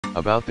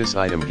About this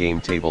item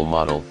game table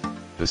model,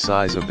 the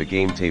size of the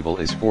game table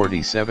is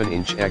 47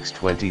 inch x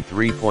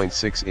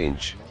 23.6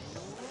 inch.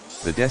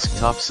 The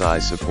desktop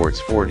size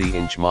supports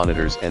 40-inch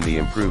monitors and the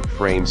improved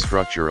frame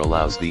structure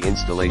allows the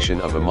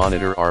installation of a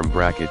monitor arm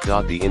bracket.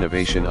 The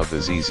innovation of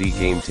the ZZ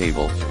game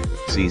table,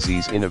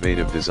 ZZ's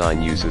innovative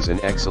design uses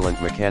an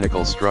excellent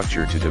mechanical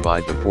structure to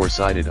divide the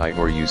four-sided I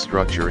or U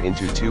structure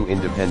into two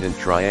independent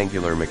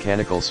triangular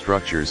mechanical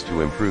structures to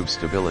improve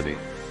stability.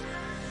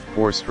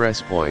 4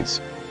 stress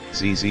points,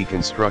 ZZ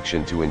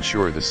construction to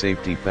ensure the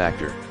safety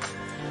factor.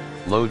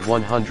 Load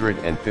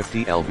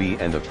 150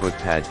 lb and the foot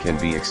pad can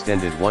be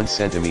extended 1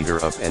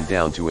 cm up and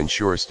down to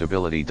ensure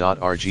stability.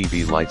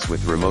 RGB lights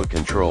with remote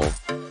control,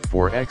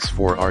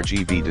 4x4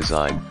 RGB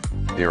design.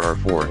 There are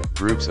 4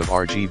 groups of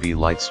RGB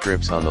light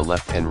strips on the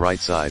left and right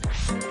side,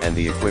 and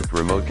the equipped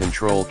remote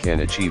control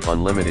can achieve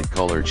unlimited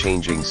color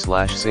changing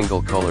 /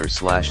 single color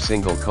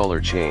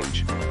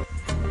change.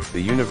 The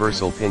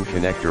universal pin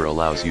connector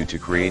allows you to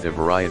create a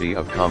variety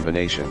of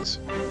combinations.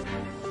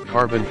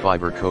 Carbon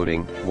fiber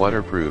coating,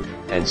 waterproof,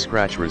 and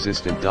scratch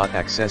resistant.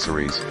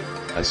 Accessories,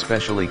 a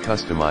specially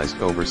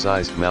customized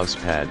oversized mouse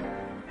pad,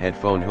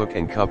 headphone hook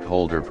and cup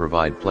holder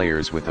provide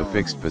players with a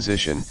fixed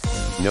position,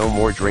 no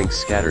more drinks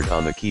scattered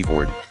on the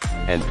keyboard,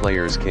 and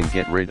players can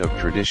get rid of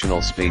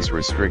traditional space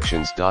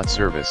restrictions.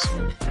 Service,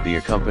 the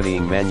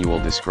accompanying manual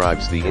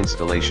describes the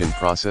installation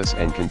process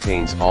and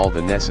contains all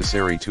the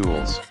necessary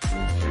tools.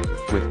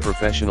 With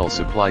professional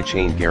supply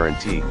chain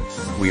guarantee,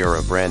 we are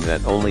a brand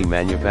that only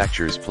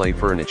manufactures play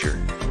furniture.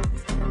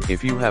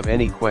 If you have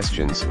any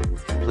questions,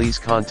 please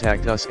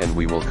contact us and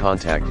we will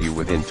contact you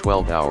within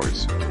 12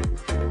 hours.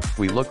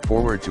 We look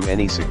forward to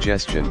any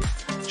suggestion,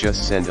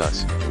 just send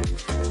us.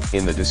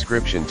 In the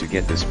description to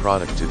get this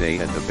product today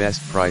at the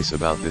best price.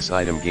 About this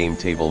item game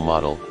table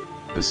model,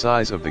 the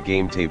size of the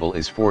game table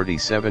is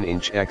 47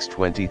 inch x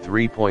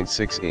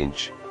 23.6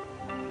 inch.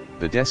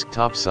 The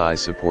desktop size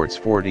supports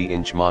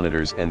 40-inch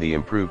monitors and the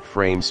improved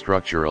frame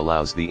structure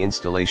allows the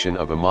installation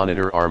of a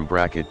monitor arm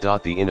bracket.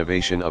 The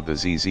innovation of the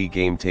ZZ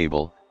game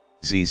table,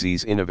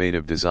 ZZ's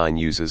innovative design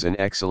uses an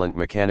excellent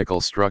mechanical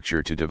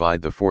structure to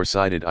divide the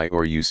four-sided I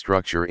or U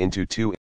structure into two